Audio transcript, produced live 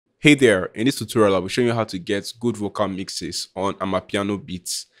Hey there, in this tutorial I'll be showing you how to get good vocal mixes on amapiano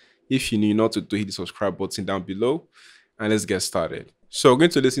beats. If you need not to hit the subscribe button down below, and let's get started. So we're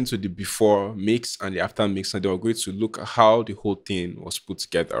going to listen to the before mix and the after mix, and then we're going to look at how the whole thing was put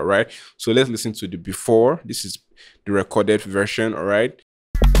together. All right, so let's listen to the before. This is the recorded version. All right.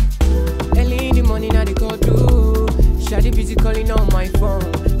 Early in the morning I call through. Shadi busy calling on my phone.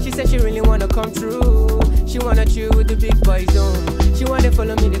 She said she really wanna come through. She wanna chill with the big boys on. She wanna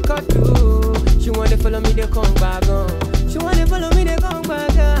follow me to cut through. She wanna follow me to come back on. She wanna follow me to come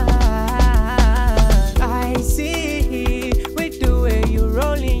back on. I see with the way you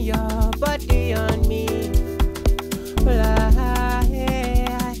rolling your body on me.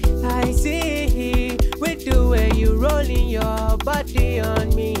 I see with the way you rolling your body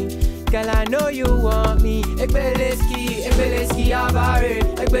on me. Girl, I know you want me. Ekbeleski abare,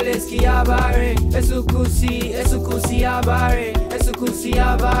 ekbeleski abare. Esukusi abare, esukusi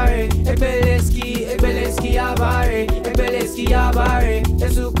abare. Ekbeleski abare, ekbeleski abare.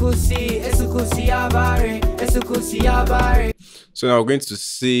 Esukusi abare, esukusi abare. So now we're going to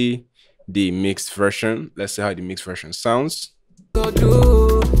see the mixed version. Let's see how the mixed version sounds. Go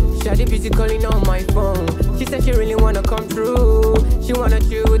do. Shadi busy calling on my phone. She said she really wanna come through. She wanna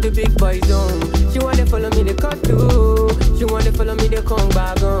chill with the big boys on. She wanna follow me to cut through. She wanna follow me to come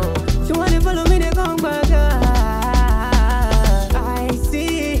back on. She wanna follow me to come back on. I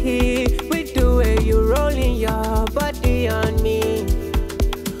see with the way you rolling your body on me.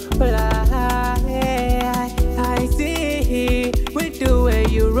 I see with the way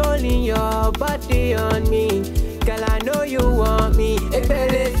you rolling your body on me. Girl, I know you want me.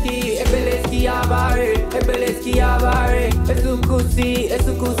 Ekbeleski abare, ekbeleski abare. Esukusi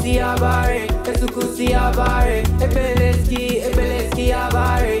abare, esukusi abare. Ekbeleski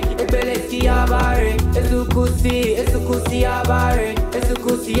abare, ekbeleski abare. Esukusi abare,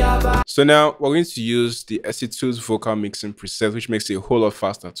 esukusi abare. So now we're going to use the SCtuts vocal mixing preset, which makes it a whole lot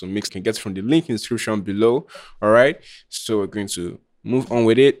faster to mix. You can get it from the link in the description below. All right, so we're going to move on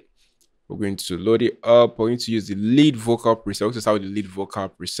with it. We're going to load it up. We're going to use the lead vocal preset. We're going to start with the lead vocal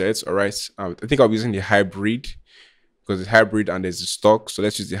presets. All right. I think I'll be using the hybrid because it's hybrid and there's the stock. So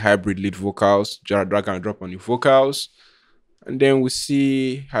let's use the hybrid lead vocals. Drag and drop on the vocals. And then we'll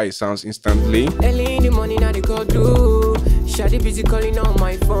see how it sounds instantly. Early in the morning I call through. Shadi busy calling on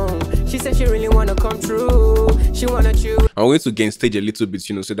my phone. She said she really wanna come through. She wanna chill. I'm going to gain stage a little bit,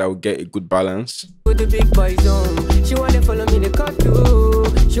 you know, so that we'll get a good balance. With the big boys on. She wanna follow me to cut through.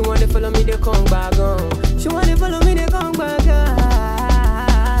 She wanna follow me to come back on. She wanna follow me to come back on.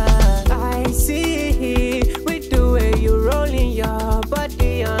 I see with the way you rolling your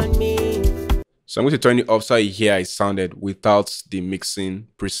body on me. So I'm going to turn it off so you hear it sounded without the mixing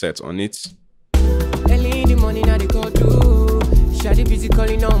preset on it. Early in the morning I call through. Shadi busy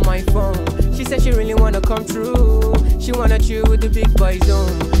calling on my phone. She said she really wanna come through. She wanna chill with the big boys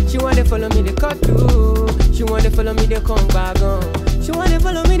on. She wanna follow me to cut through. She wanna follow me to come back on. She wanna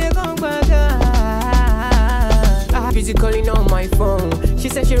follow me to come back on. Busy calling on my phone. She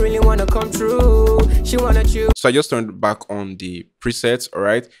said she really wanna come through. She wanna chill. So I just turned back on the presets, all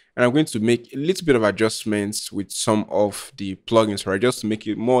right? And I'm going to make a little bit of adjustments with some of the plugins, right? Just to make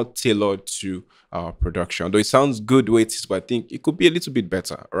it more tailored to our production. Although it sounds good the way it is, but I think it could be a little bit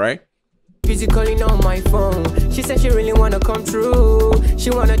better, all right? Busy calling on my phone. She said she really wanna come through. She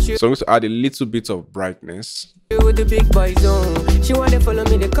wanna chill. So I'm going to add a little bit of brightness. With the big boys on. She wanna follow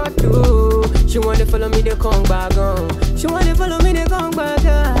me to cut through. She wanna follow me to come back on. She wanna follow me to come back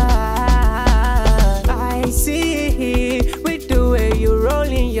on. I see with the way you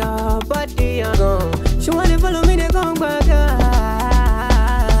rolling your body on. She wanna follow me to come back on.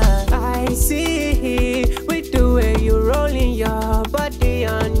 I see with the way you rolling your body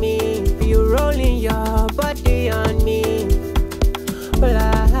on me. You rolling your body on me.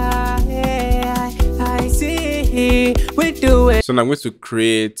 I see with the way. So now I'm going to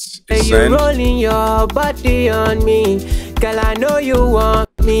create a you send. rolling your body on me. Girl, I know you want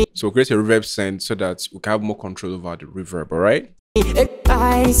me. So we'll create a reverb send so that we can have more control over the reverb, all right?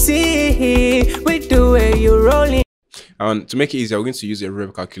 I see with the way you rolling. And to make it easier, we're going to use a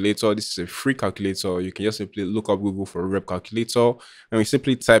reverb calculator. This is a free calculator. You can just simply look up Google for a reverb calculator, and we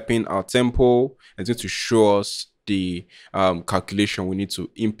simply type in our tempo, and it's going to show us the calculation we need to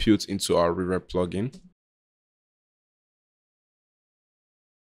input into our reverb plugin.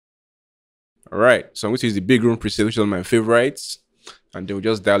 All right, so I'm going to use the big room preset, which is one of my favorites, and then we'll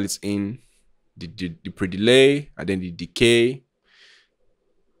just dial it in, the pre-delay, and then the decay.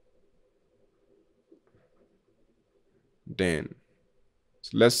 Then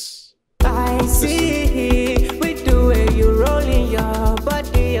so let's I see with the way you rolling your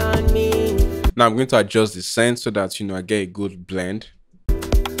body on Now I'm going to adjust the sense so that I get a good blend.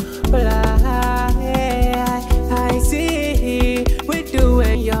 Well, I see with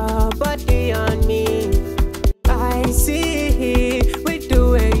doing your body on me. I see with the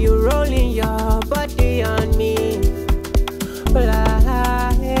way you rolling your body on me. Well,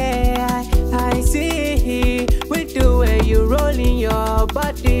 I see with the way you rolling your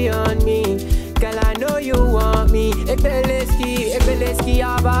body on me. Girl, I know you want me. Ebeleski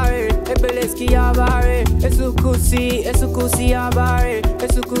abare, ebeleski abare. Esukusi abare,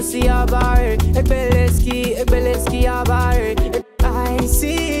 esukusi abare. Ebeleski abare. I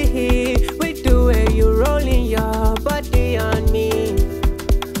see with the way you rolling your body on me.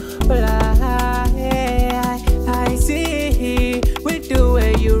 Well, I see with the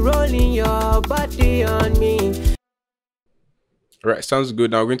way you rolling your body on me. All right, sounds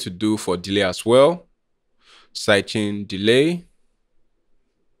good. Now we're going to do for delay as well. Sidechain delay.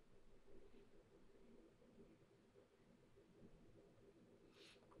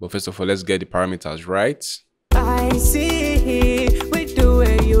 But first of all, let's get the parameters right. I see with the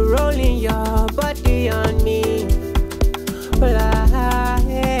way you rolling your body on me. Well,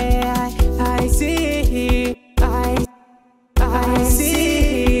 I see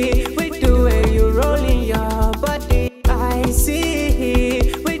with the way you rolling your body. I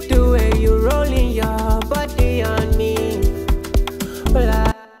see with the way you rolling your body on me.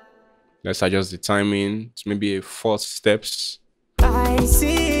 Well, Let's adjust the timing to maybe a 4 steps. I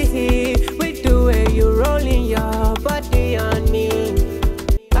see with the way you rolling your body on me.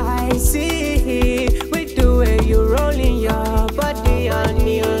 I see with the way you rolling your body on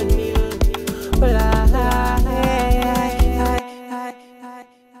me. Well,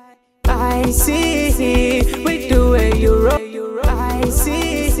 I see with the way you roll. I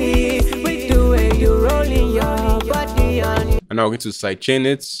see with the way you rolling your body on me. And now we're going to sidechain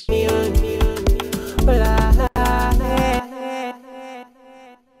it.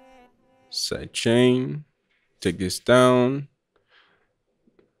 Sidechain. Take this down.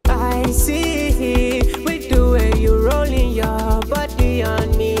 I see with the way you rolling your body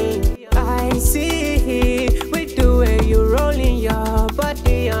on me. I see with the way you rolling your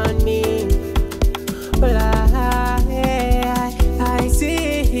body on me. Well, I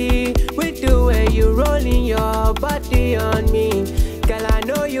see with the way you rolling your body on me. Girl, I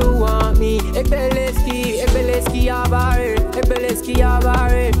know you want me. Ebeleski abare, ebeleski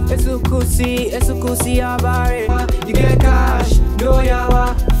abare. Esukusi abare. You get cash, no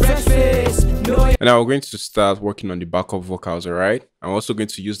yawa, fresh face, no. And now we're going to start working on the backup vocals, all right? I'm also going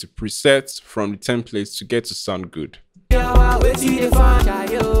to use the presets from the templates to get to sound good. Yawa, wait till you find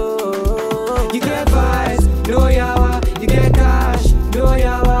you get vibes, no yawa, you get cash, no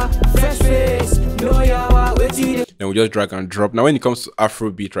yawa, fresh face, no yawa, wait till you. Then we just drag and drop. Now when it comes to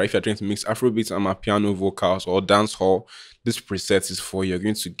afrobeat, right, if you're trying to mix afrobeat and my piano vocals or dancehall, this preset is for you. You're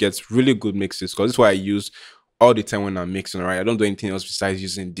going to get really good mixes, because this is what I use all the time when I'm mixing, right? I don't do anything else besides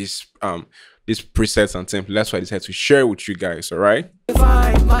using this these presets and templates. That's why I decided to share with you guys, all right?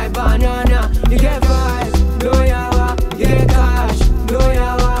 Find my banana, you get vibes, no yawa, you get cash, no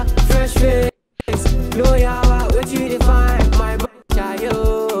yawa, fresh face, no yawa, wait till you find my banana.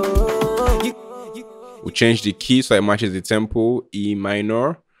 We change the key so it matches the tempo, E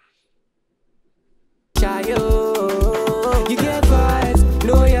minor. You get vibes,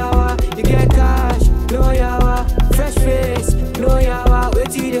 no yawa, you get cash, no yawa, fresh face, no yawa, wait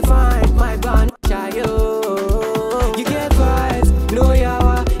till you find my banana. You get vibes, no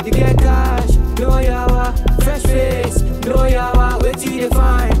yawa, you get cash, no yawa, fresh face, no yawa, wait till you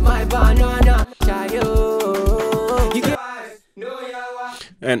find my banana. You get vibes, no yawa.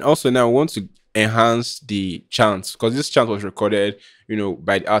 And also now I want to enhance the chant, because this chant was recorded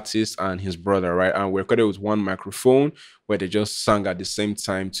by the artist and his brother, right? And we recorded with one microphone where they just sang at the same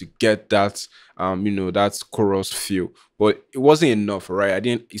time to get that that chorus feel, but it wasn't enough, right?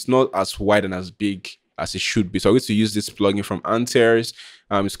 It's not as wide and as big as it should be. So I'm going to use this plugin from Antares.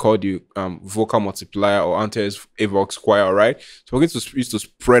 It's called the vocal multiplier, or Antares Evox Choir, right? So we're going to use to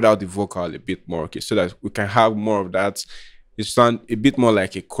spread out the vocal a bit more, okay, so that we can have more of that. It sound a bit more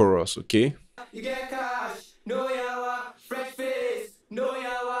like a chorus, okay? You get cash, no yawa, fresh face, no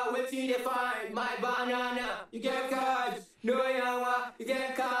yawa, wait till you find my banana. You get cash, no yawa, you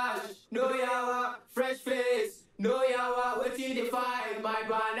get cash, no yawa, fresh face, no yawa, wait till you find my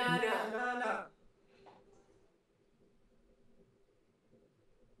banana.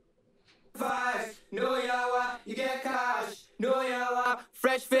 Vibes, no yawa, you get cash, no yawa,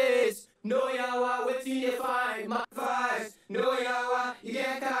 fresh face, no yawa, wait till you find my vibes, no yawa, you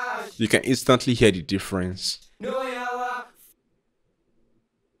get cash. You can instantly hear the difference. No yawa.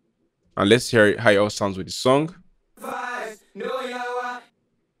 And let's hear how it all sounds with the song. No yawa.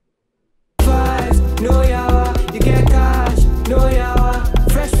 Vibes, no yawa. You get cash, no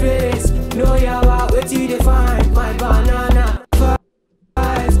yawa. Fresh face, no yawa. Where do you define my banana?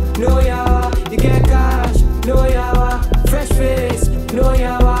 Vibes, no yawa. You get cash, no yawa. Fresh face, no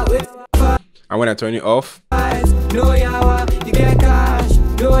yawa. And when I turn it off, Vibes, no yawa. You get cash,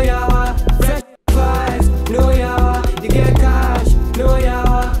 no yawa. Fresh vibes, no yawa. You get cash, no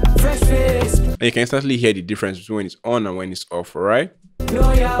yawa. Fresh face. and you can instantly hear the difference between when it's on and when it's off, alright? No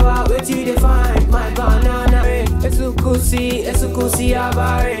yawa, where do you define my banana? Esukusi, esukusi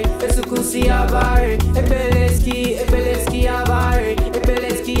abare, esukusi abare, ebeleski abare,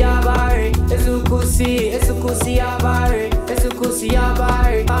 ebeleski abare, esukusi, esukusi abare, esukusi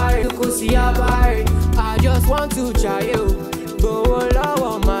abare, esukusi abare. I just want to try you, go all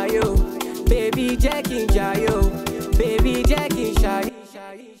on my yo, baby Jackie Jayo, baby Jackie Shy.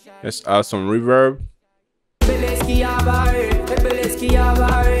 Let's add some reverb. Ebeleski abare, ebeleski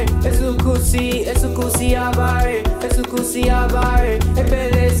abare, esukusi, esukusi abare, esukusi abare,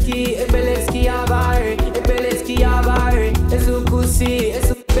 ebeleski abare, ebeleski abare, esukusi,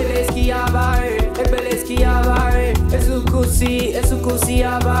 ebeleski abare, ebeleski abare, esukusi, esukusi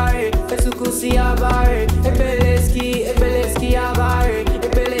abare, esukusi abare, ebeleski abare,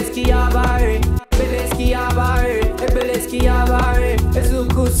 ebeleski abare, ebeleski abare, ebeleski abare,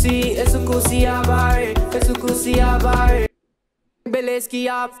 esukusi abare, esukusi abare. Ebeleski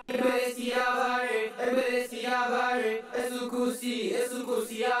abare, ebeleski abare, esukusi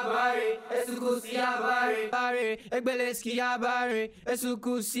abare, esukusi abare, ebeleski abare,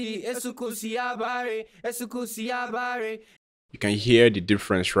 esukusi abare, esukusi abare. You can hear the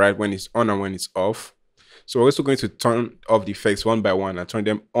difference, right? When it's on and when it's off. So we're also going to turn off the effects one by one and turn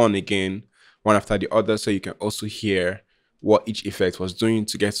them on again, one after the other, so you can also hear what each effect was doing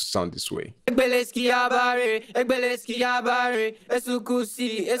to get to sound this way. Ebeleski abare,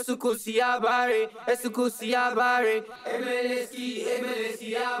 esukusi abare, esukusi abare, ebeleski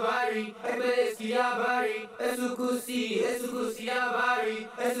abare, esukusi abare,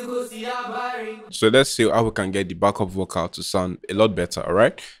 esukusi abare. So let's see how we can get the backup vocal to sound a lot better, all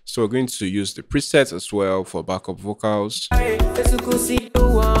right? So we're going to use the presets as well for backup vocals. Esukusi, you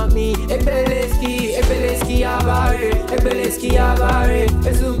want me, ebeleski abare, ebeleski abare,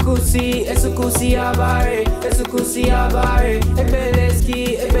 esukusi abare, esukusi abare,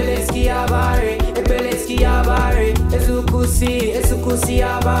 ebeleski abare, ebeleski abare, esukusi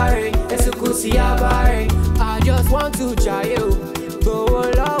abare, esukusi abare. I just want to try you, go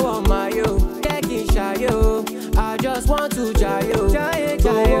all on my yo, taking shy yo. I just want to try you,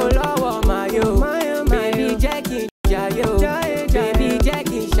 go all on my yo, baby Jackie Jayo, baby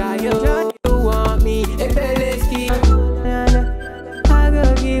Jackie Shayo. You want me, ebeleski. I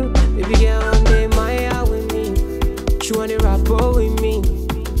will give, baby girl, one day Maya with me. She wanna rap with me.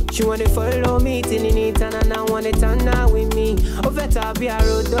 She wanna follow me till it and I wanna turn out with me. Over be a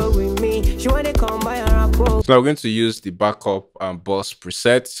road with me. She wanna come by and rap. So we're going to use the backup boss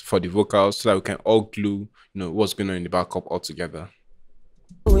presets for the vocals so that we can all glue, what's going on in the backup all together.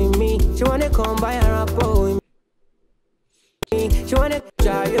 With me, she wanna come by and rap with me. She wanna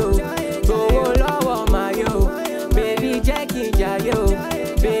Jayo, go all over my yo, baby Jackie Jayo,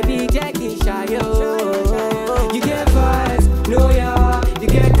 baby Jackie Shayo. You get vibes, no yawa, you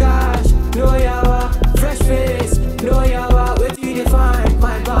get cash, no yawa, fresh face, no yawa, where do you define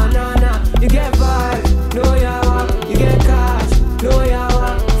my banana? You get vibes, no yawa, you get cash, no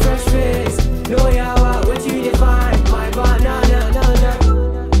yawa, fresh face, no yawa, where do you define my banana?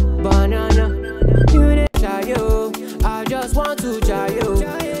 Banana, you the Shayo, I just want to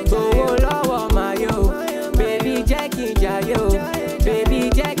Jayo, go all over my yo, baby Jackie Jayo, baby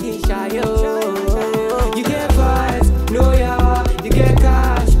Jackie Shayo. You get vibes, no yawa, you get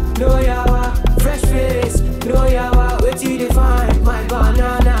cash, no yawa, fresh face, no yawa, where do you define my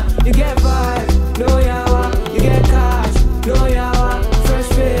banana? You get vibes, no yawa, you get cash, no yawa, fresh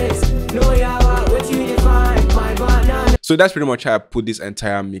face, no yawa, where do you define my banana? So that's pretty much how I put this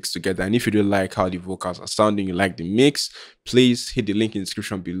entire mix together. And if you do like how the vocals are sounding, you like the mix, please hit the link in the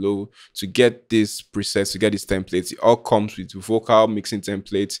description below to get this presets, to get these templates. It all comes with vocal mixing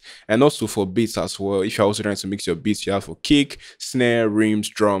templates and also for beats as well. If you're also trying to mix your beats, you have for kick, snare, rims,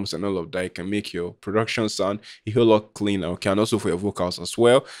 drums, and all of that. It can make your production sound a whole lot cleaner. Okay, and also for your vocals as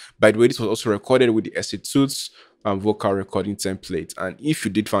well. By the way, this was also recorded with the afrobeat vocal recording template. And if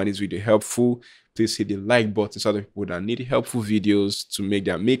you did find this video helpful, please hit the like button so that people that need helpful videos to make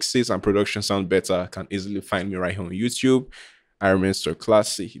their mixes and production sound better can easily find me right here on YouTube. I remain so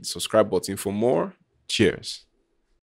classy. Hit the subscribe button for more. Cheers.